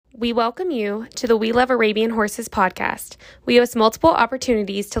We welcome you to the We Love Arabian Horses podcast. We host multiple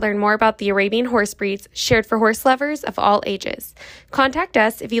opportunities to learn more about the Arabian horse breeds shared for horse lovers of all ages. Contact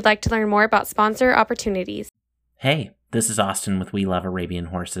us if you'd like to learn more about sponsor opportunities. Hey, this is Austin with We Love Arabian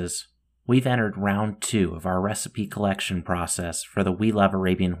Horses. We've entered round 2 of our recipe collection process for the We Love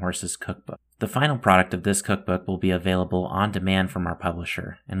Arabian Horses cookbook. The final product of this cookbook will be available on demand from our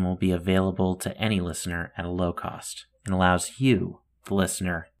publisher and will be available to any listener at a low cost and allows you, the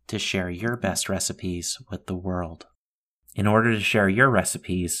listener, to share your best recipes with the world. In order to share your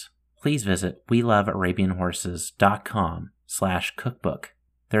recipes, please visit welovearabianhorses.com/cookbook.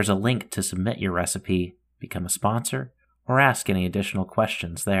 There's a link to submit your recipe, become a sponsor, or ask any additional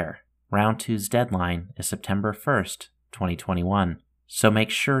questions there. Round 2's deadline is September 1st, 2021. So make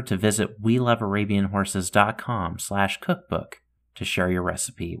sure to visit welovearabianhorses.com/cookbook to share your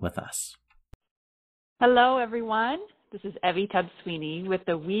recipe with us. Hello, everyone. This is Evie Tubbs-Sweeney with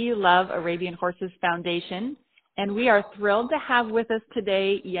the We Love Arabian Horses Foundation, and we are thrilled to have with us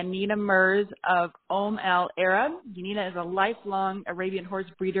today Yanina Merz of El Arab. Yanina is a lifelong Arabian horse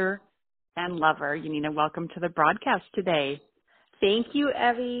breeder and lover. Yanina, welcome to the broadcast today. Thank you,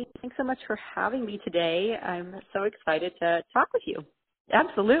 Evie. Thanks so much for having me today. I'm so excited to talk with you.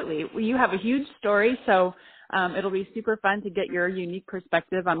 Absolutely. Well, you have a huge story, so it'll be super fun to get your unique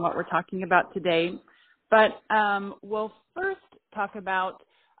perspective on what we're talking about today. But we'll first talk about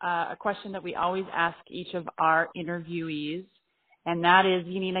a question that we always ask each of our interviewees, and that is,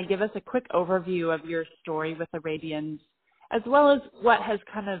 Yanina, give us a quick overview of your story with Arabians, as well as what has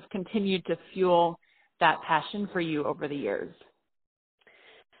kind of continued to fuel that passion for you over the years.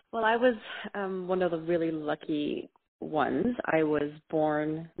 Well, I was one of the really lucky ones. I was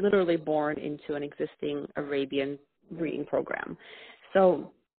literally born into an existing Arabian breeding program.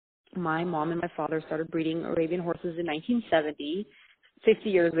 So my mom and my father started breeding Arabian horses in 1970, 50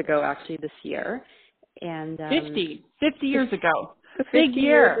 years ago, actually, this year. And 50 years ago. 50 Big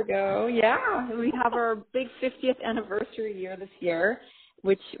year. years ago, yeah. We have our big 50th anniversary year this year,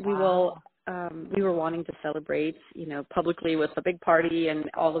 which we were wanting to celebrate, publicly with a big party and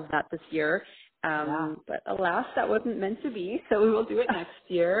all of that this year. But alas, that wasn't meant to be, so we will do it next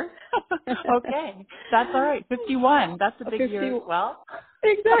year. Okay, that's all right. 51, that's a big year as well.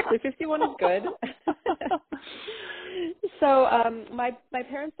 Exactly, 51 is good. So my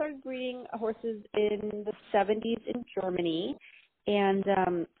parents started breeding horses in the 70s in Germany, and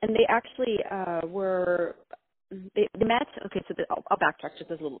they actually They met, I'll backtrack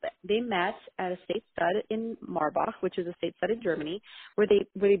just a little bit. They met at a state stud in Marbach, which is a state stud in Germany, where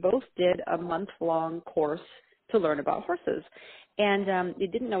they both did a month-long course to learn about horses. And they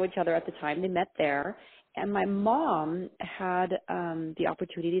didn't know each other at the time. They met there. And my mom had the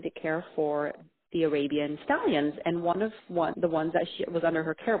opportunity to care for the Arabian stallions. And the ones that was under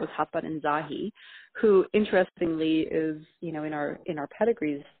her care was Hassan and Zahi, who interestingly is, in our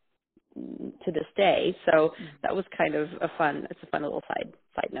pedigrees to this day. So that was kind of a fun little side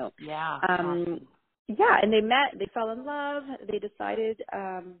note. Yeah. Yeah, and they met, they fell in love, they decided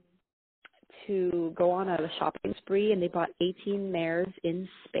to go on a shopping spree, and they bought 18 mares in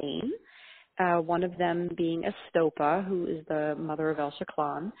Spain, one of them being Estopa, who is the mother of El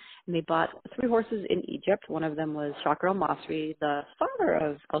Shaklan, and they bought 3 horses in Egypt. One of them was Shakr al-Masri, the father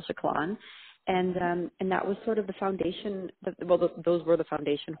of El Shaklan, and that was sort of the foundation. Those were the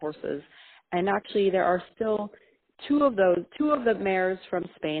foundation horses. And actually, there are still two of the mares from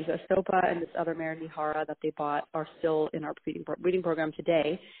Spain, so Estopa and this other mare, Nihara, that they bought, are still in our breeding program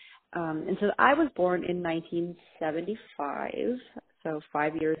today. And so I was born in 1975, so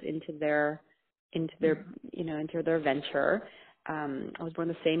 5 years into their venture. I was born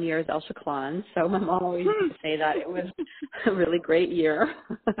the same year as El Shaklan, so my mom always used to say that it was a really great year.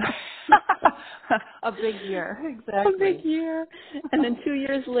 A big year, exactly. A big year. And then 2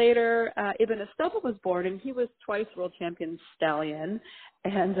 years later, Ibn Estopa was born, and he was twice world champion stallion.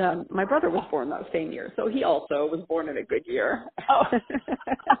 And my brother was born that same year, so he also was born in a good year. Oh.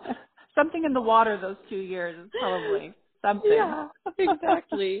 Something in the water those 2 years is probably something. Yeah,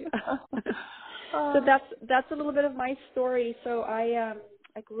 exactly. So that's a little bit of my story. So I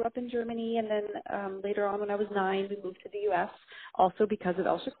grew up in Germany, and then later on when I was 9, we moved to the U.S. also because of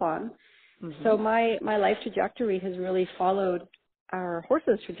El Shaklan. Mm-hmm. So my life trajectory has really followed our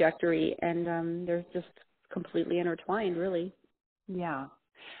horses' trajectory, and they're just completely intertwined, really. Yeah.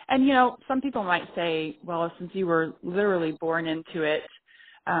 And, some people might say, well, since you were literally born into it,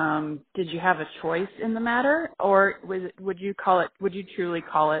 did you have a choice in the matter, or would you truly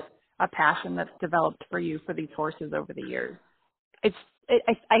call it a passion that's developed for you for these horses over the years? I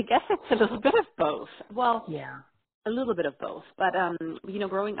guess it's a little bit of both. Well, yeah. a little bit of both. But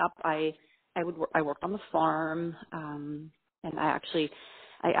growing up, I worked on the farm, and I actually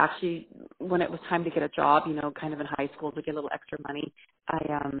when it was time to get a job, kind of in high school to get a little extra money, I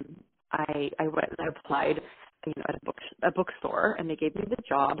went and I applied, at a bookstore, and they gave me the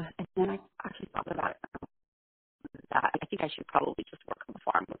job, and then I actually thought about it. That I think I should probably just work on the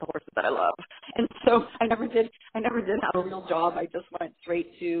farm with the horses that I love. And so I never did have a real job. I just went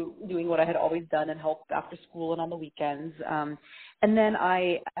straight to doing what I had always done and helped after school and on the weekends. And then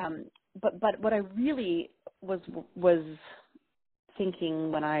but what I really was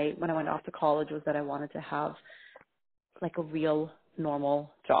thinking when I went off to college was that I wanted to have like a real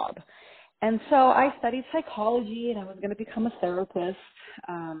normal job. And so I studied psychology, and I was going to become a therapist.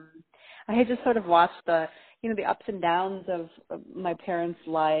 I had just sort of watched the ups and downs of my parents'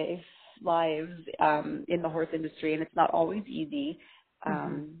 lives in the horse industry, and it's not always easy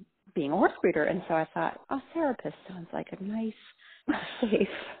being a horse breeder. And so I thought, therapist sounds like a nice, safe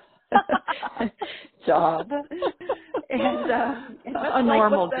job, and a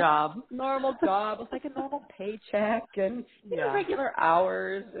normal job. Normal job with like a normal paycheck and regular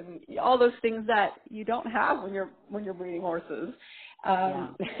hours and all those things that you don't have when you're breeding horses.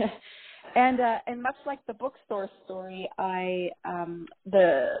 And much like the bookstore story,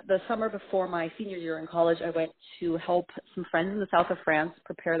 the summer before my senior year in college, I went to help some friends in the south of France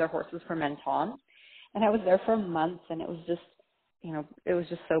prepare their horses for Menton, and I was there for months, and it was just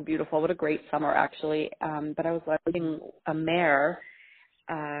so beautiful. What a great summer, actually. But I was leading a mare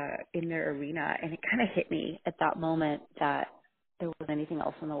in their arena, and it kind of hit me at that moment that there wasn't anything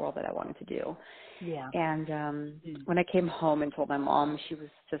else in the world that I wanted to do. Yeah. And when I came home and told my mom, she was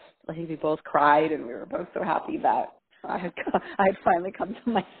just, I think we both cried, and we were both so happy that I had finally come to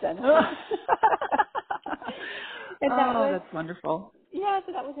my senses. And that's wonderful. Yeah,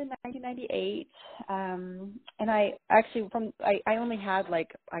 so that was in 1998. And I actually, I only had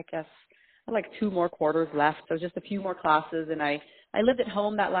like 2 more quarters left, so just a few more classes, and I lived at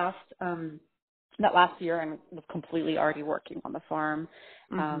home that last year and was completely already working on the farm.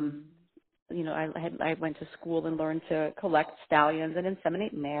 I went to school and learned to collect stallions and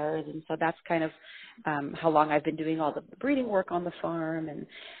inseminate mares, and so that's kind of how long I've been doing all the breeding work on the farm. And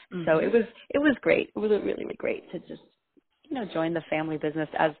so it was great. It was really, really great to just join the family business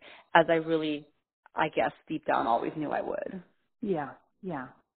as I really, I guess, deep down always knew I would. Yeah,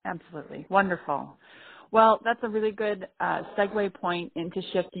 absolutely. Wonderful. Well, that's a really good segue point into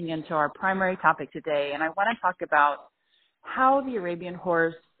shifting into our primary topic today. And I want to talk about how the Arabian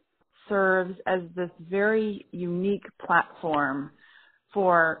horse serves as this very unique platform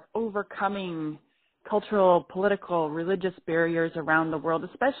for overcoming cultural, political, religious barriers around the world,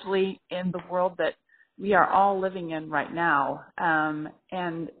 especially in the world that we are all living in right now.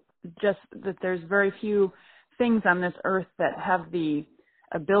 And just that there's very few things on this earth that have the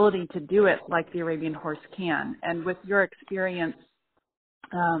ability to do it like the Arabian horse can. And with your experience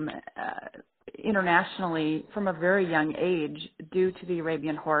internationally from a very young age due to the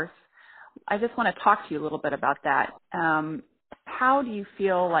Arabian horse, I just want to talk to you a little bit about that. How do you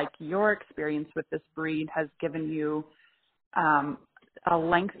feel like your experience with this breed has given you a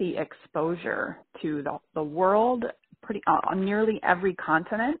lengthy exposure to the world, on nearly every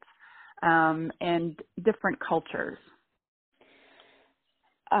continent, and different cultures?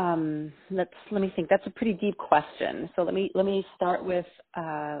 Let me think. That's a pretty deep question. So let me start with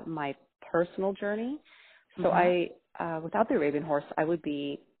my personal journey. So without the Arabian horse, I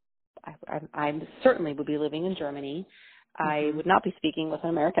certainly would be living in Germany. I would not be speaking with an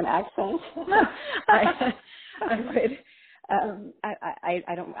American accent.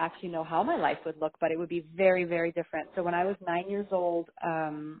 I don't actually know how my life would look, but it would be very, very different. So when I was 9 years old,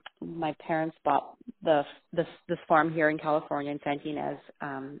 my parents bought this farm here in California in Santa Ynez,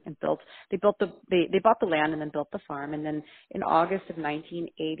 and they bought the land and then built the farm. And then in August of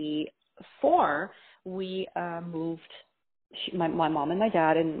 1984, we moved. My mom and my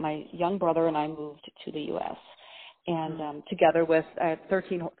dad and my young brother and I moved to the U.S. And together with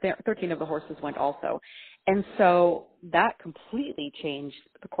 13 of the horses went also. And so that completely changed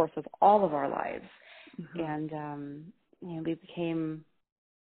the course of all of our lives. And we became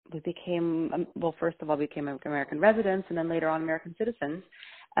well, first of all, we became American residents, and then later on American citizens.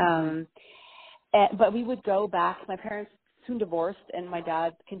 But we would go back. My parents soon divorced, and my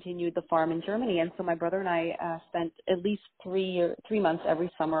dad continued the farm in Germany. And so my brother and I spent at least 3 months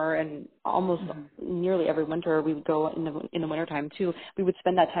every summer, and almost nearly every winter. We would go in the wintertime too. We would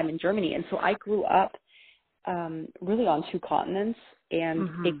spend that time in Germany. And so I grew up really on 2 continents,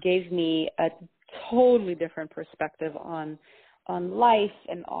 and it gave me a totally different perspective on life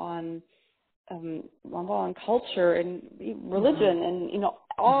and on Mongol and culture and religion and,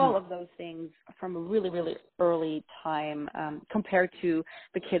 all of those things from a really, really early time compared to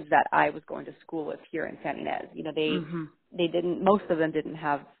the kids that I was going to school with here in San Ynez. They didn't, most of them didn't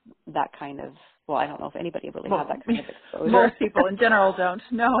have that kind of, well, I don't know if anybody really had that kind of exposure. Most people in general don't.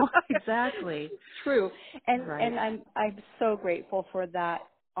 No. Exactly. True. And Right. and I'm so grateful for that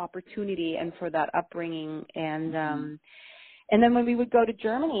opportunity and for that upbringing. And then when we would go to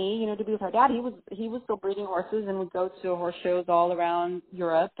Germany, to be with our dad, he was still breeding horses and would go to horse shows all around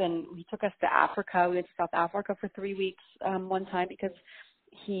Europe. And he took us to Africa. We went to South Africa for 3 weeks one time because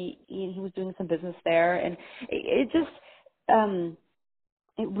he was doing some business there. And it just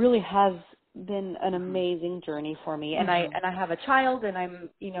it really has been an amazing journey for me. And I have a child, and I'm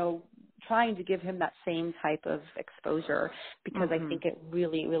trying to give him that same type of exposure because I think it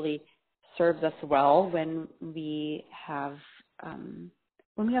really, really serves us well when we have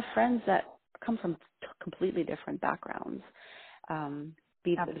friends that come from completely different backgrounds,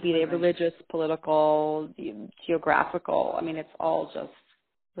 be they religious, political, geographical. I mean, it's all just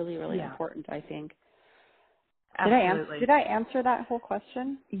really, really important, I think. Absolutely. Did I answer that whole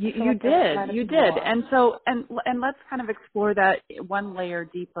question? You did. And so, and let's kind of explore that one layer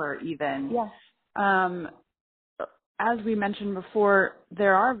deeper even. Yeah. As we mentioned before,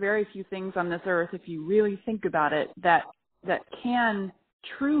 there are very few things on this earth, if you really think about it, that can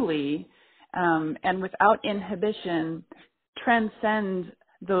truly, and without inhibition, transcend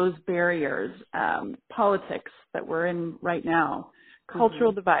those barriers, politics that we're in right now,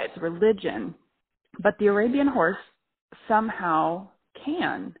 cultural divides, religion. But the Arabian horse somehow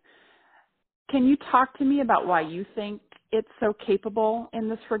can. Can you talk to me about why you think it's so capable in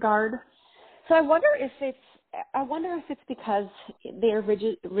this regard? So I wonder if it's because they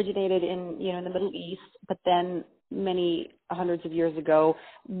originated in the Middle East, but then many hundreds of years ago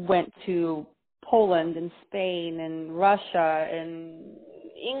went to Poland and Spain and Russia and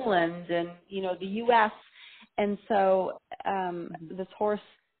England and the U.S. And so this horse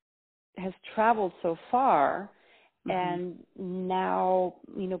has traveled so far, and now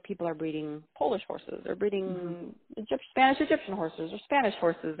people are breeding Polish horses, or breeding Spanish Egyptian horses, or Spanish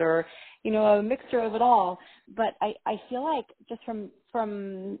horses, or a mixture of it all. But I feel like just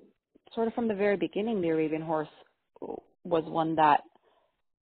from the very beginning, the Arabian horse was one that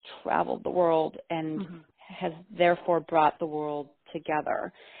traveled the world and has therefore brought the world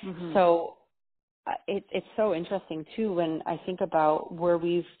together. So it's so interesting too when I think about where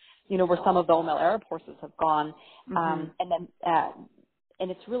we've where some of the Omel Arab horses have gone, and then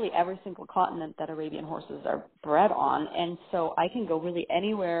and it's really every single continent that Arabian horses are bred on, and so I can go really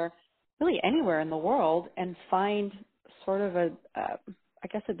anywhere in the world and find sort of a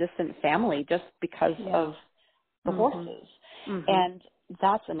distant family just because of the horses, and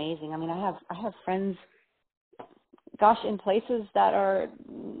that's amazing. I mean, I have friends, in places that are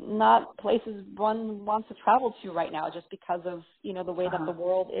not places one wants to travel to right now just because of, the way that the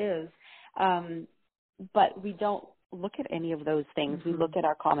world is. But we don't look at any of those things. We look at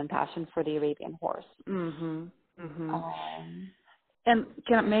our common passion for the Arabian horse. And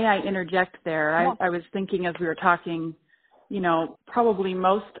may I interject there? Yeah. I was thinking as we were talking, probably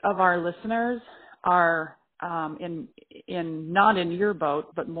most of our listeners are in not in your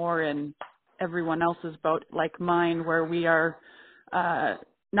boat, but more in everyone else's boat, like mine, where we are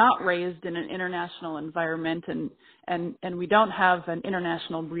not raised in an international environment, and we don't have an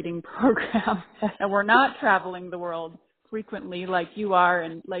international breeding program, and we're not traveling the world frequently like you are,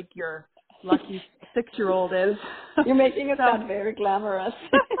 and like your lucky 6-year-old is. You're making it sound very glamorous.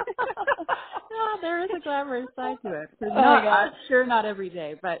 No, there is a glamorous side to it. I'm sure not every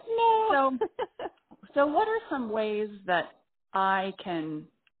day, but no. So what are some ways that I can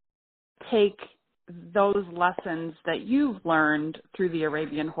take those lessons that you've learned through the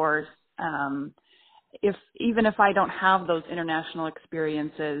Arabian horse, even if I don't have those international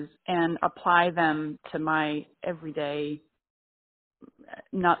experiences, and apply them to my everyday,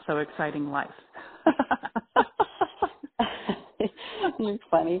 not so exciting life? You're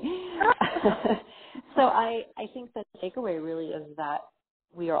funny. So I think the takeaway really is that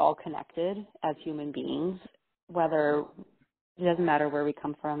we are all connected as human beings, whether it doesn't matter where we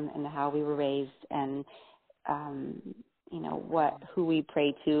come from and how we were raised, and who we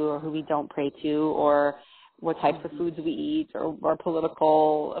pray to or who we don't pray to, or what types of foods we eat, or our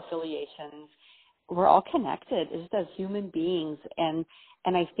political affiliations. We're all connected just as human beings, and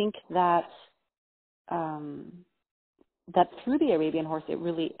I think that that through the Arabian horse, it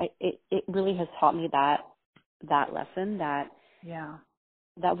really has taught me that lesson that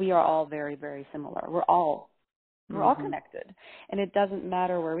we are all very, very similar. We're all connected, and it doesn't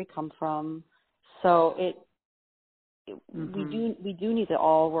matter where we come from, So Mm-hmm. we do need to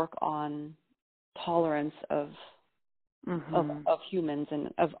all work on tolerance of Mm-hmm. humans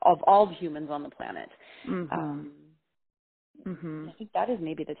and of all humans on the planet. Mm-hmm. Mm-hmm. I think that is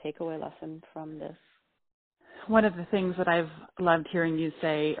maybe the takeaway lesson from this. One of the things that I've loved hearing you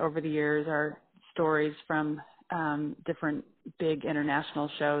say over the years are stories from different big international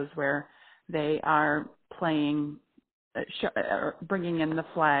shows where they are playing, bringing in the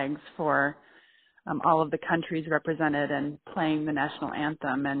flags for all of the countries represented and playing the national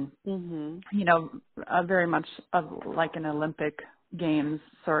anthem, and Mhm. you know, very much of like an Olympic Games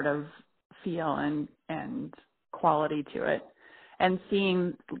sort of feel and quality to it, and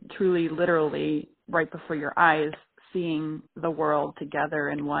seeing truly, literally, right before your eyes, seeing the world together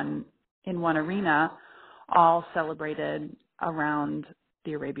in one arena, all celebrated around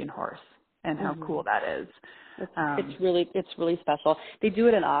the Arabian horse, and how Mhm. cool that is. It's really special. They do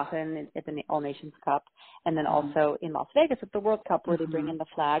it in Aachen at the All Nations Cup, and then also in Las Vegas at the World Cup, where they bring in the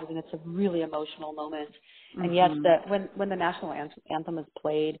flags, and it's a really emotional moment. And yes, when the national anthem is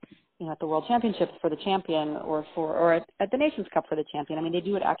played, at the World Championships for the champion, or at the Nations Cup for the champion. I mean, they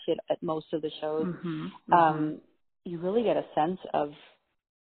do it actually at most of the shows. You really get a sense of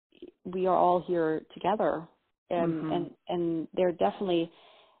we are all here together, and they're definitely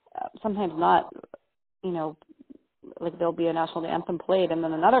sometimes not, like there'll be a national anthem played and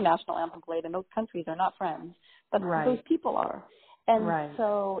then another national anthem played, and those countries are not friends, but those people are. And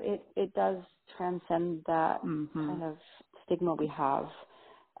so it does transcend that kind of stigma we have,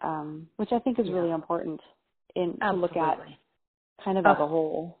 which I think is really important to look at kind of as a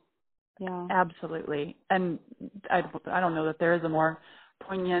whole. Yeah. Absolutely. And I don't know that there is a more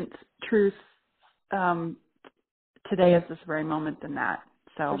poignant truth today at this very moment than that.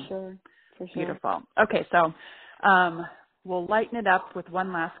 So For sure. Beautiful. Okay, so we'll lighten it up with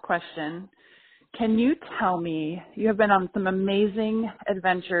one last question. Can you tell me, you have been on some amazing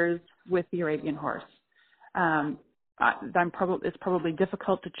adventures with the Arabian horse. It's probably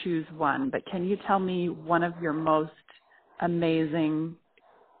difficult to choose one, but can you tell me one of your most amazing,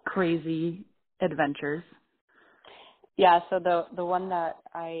 crazy adventures? Yeah, so the one that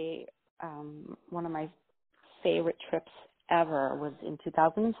one of my favorite trips ever was in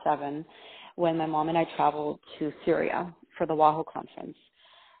 2007 when my mom and I traveled to Syria for the WAHO conference.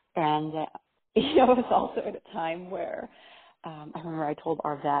 And it was also at a time where I remember I told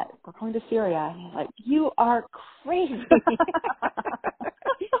our vet, we're going to Syria. And he's like, you are crazy.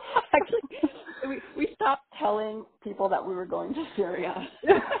 Actually, we stopped telling people that we were going to Syria.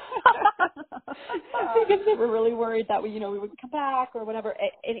 Because they were really worried that we wouldn't come back or whatever.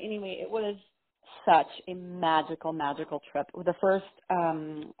 Anyway, it was such a magical trip. The first, I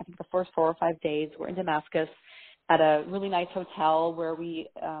think the first 4 or 5 days we're in Damascus at a really nice hotel where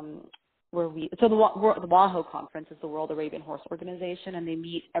so the WAHO conference is the World Arabian Horse Organization, and they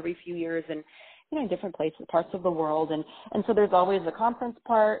meet every few years in different parts of the world. And so there's always a conference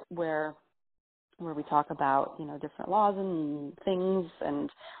part where we talk about, different laws and things and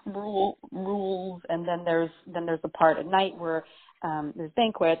rules. And then there's the part at night where there's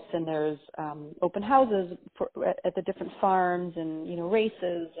banquets and there's open houses at the different farms and,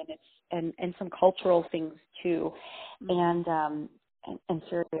 races and some cultural things too. And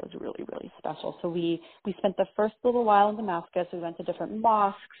Syria was really, really special. So we spent the first little while in Damascus. We went to different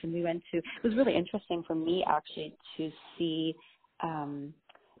mosques, and it was really interesting for me actually to see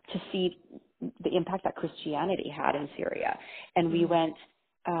the impact that Christianity had in Syria. And we went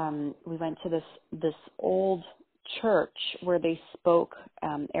to this old church where they spoke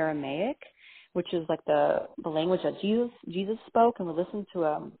Aramaic, which is like the language that Jesus spoke, and we listened to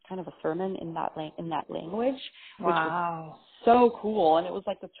a kind of a sermon in that language, which was so cool. And it was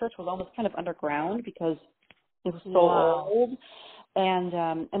like the church was almost kind of underground because it was so old. And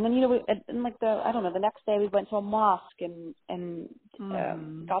then and like the next day we went to a mosque and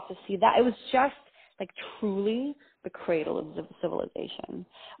got to see that. It was just like truly the cradle of civilization.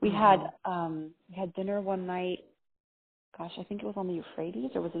 We had dinner one night. Gosh, I think it was on the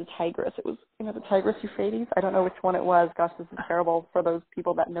Euphrates, or was it the Tigris? It was, the Tigris Euphrates. I don't know which one it was. Gosh, this is terrible for those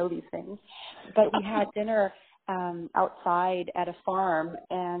people that know these things. But we had dinner outside at a farm,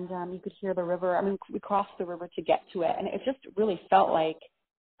 and you could hear the river. I mean, we crossed the river to get to it, and it just really felt like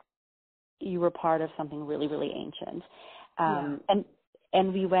you were part of something really, really ancient.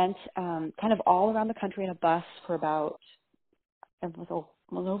 And we went kind of all around the country in a bus for it was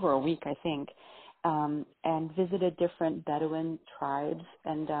over a week, I think. And visited different Bedouin tribes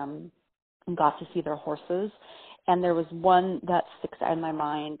and got to see their horses. And there was one that sticks out in my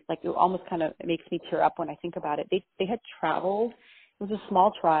mind, like it almost kind of makes me tear up when I think about it. They had traveled it was a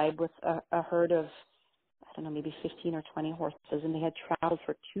small tribe with a herd of, I don't know, maybe 15 or 20 horses, and they had traveled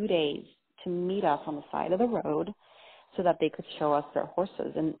for 2 days to meet us on the side of the road so that they could show us their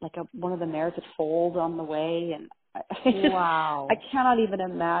horses. And like one of the mares had foaled on the way, and wow. I cannot even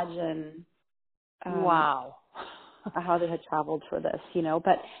imagine wow. how they had traveled for this, you know.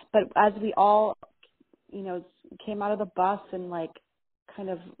 But as we all, you know, came out of the bus and like kind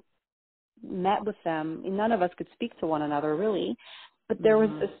of met with them, none of us could speak to one another really, but there was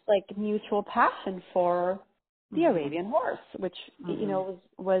this like mutual passion for the Arabian horse, which you know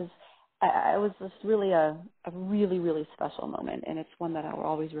was it was just really a really, really special moment, and it's one that I will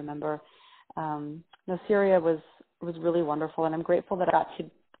always remember. No, Syria was really wonderful, and I'm grateful that I got to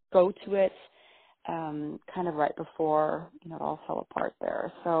go to it kind of right before, you know, it all fell apart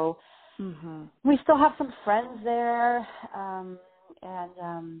there. So we still have some friends there, and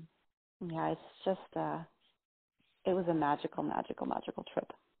yeah, it's just it was a magical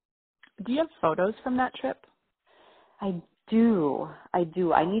trip. Do you have photos from that trip? I do. I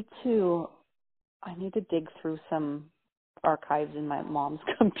need to dig through some archives in my mom's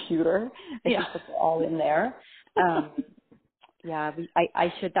computer. I can put it all in there. Yeah,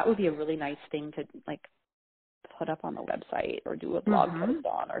 I should. That would be a really nice thing to like put up on the website or do a blog post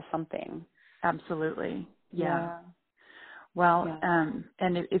on or something. Absolutely. Yeah. Well, and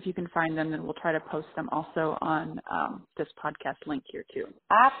if you can find them, then we'll try to post them also on this podcast link here too.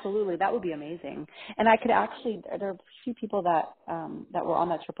 Absolutely, that would be amazing. And I could actually, there are a few people that were on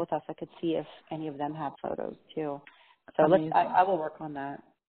that trip with us. I could see if any of them have photos too. So I will work on that.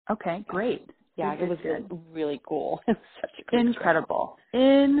 Okay, great. Yeah, it was really cool. It was such a great Incredible.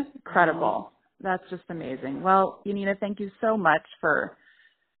 Incredible. That's just amazing. Well, Yanina, thank you so much for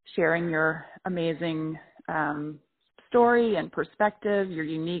sharing your amazing story and perspective, your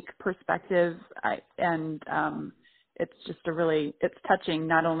unique perspective. It's just it's touching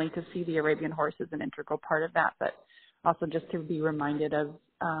not only to see the Arabian horse as an integral part of that, but also just to be reminded of,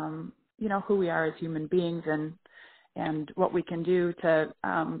 you know, who we are as human beings and what we can do to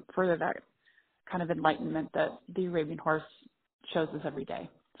further that kind of enlightenment that the Arabian horse shows us every day.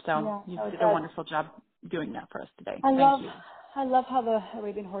 So you did a wonderful job doing that for us today. Thank you. I love how the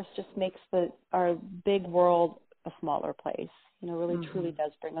Arabian horse just makes our big world a smaller place. You know, really truly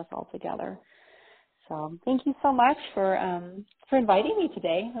does bring us all together. So thank you so much for inviting me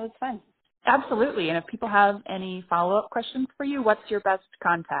today. It was fun. Absolutely. And if people have any follow-up questions for you, what's your best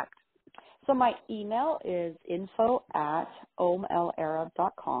contact? So my email is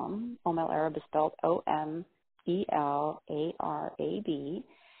info@omelarab.com. Omelarab is spelled OMELARAB.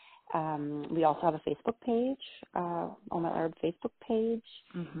 We also have a Facebook page, Omelarab Facebook page.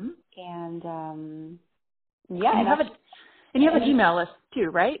 And and you have an email list too,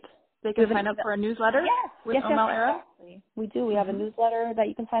 right? They can sign up for a newsletter with Omelarab? Exactly. We do. We have a newsletter that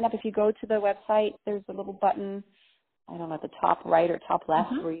you can sign up. If you go to the website, there's a little button, I don't know, at the top right or top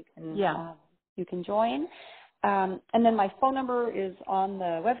left where you can join. And then my phone number is on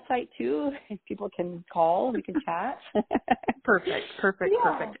the website too. If people can call, we can chat. Perfect.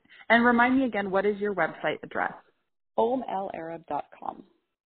 And remind me again, what is your website address? omelarab.com.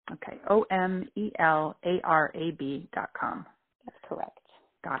 Okay, omelarab.com. That's correct.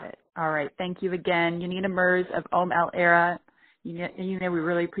 Got it. All right. Thank you again, Yanina Merz of Omelarab. Yanina, we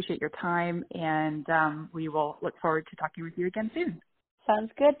really appreciate your time, and we will look forward to talking with you again soon.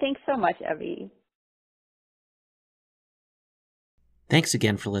 Sounds good. Thanks so much, Evie. Thanks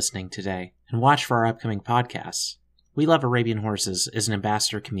again for listening today, and watch for our upcoming podcasts. We Love Arabian Horses is an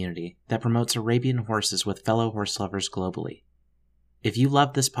ambassador community that promotes Arabian horses with fellow horse lovers globally. If you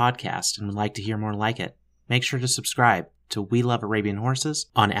love this podcast and would like to hear more like it, make sure to subscribe to We Love Arabian Horses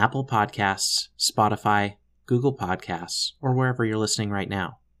on Apple Podcasts, Spotify, Google Podcasts, or wherever you're listening right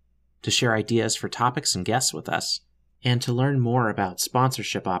now. To share ideas for topics and guests with us, and to learn more about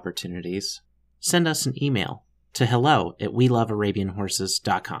sponsorship opportunities, send us an email to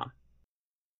hello@welovearabianhorses.com.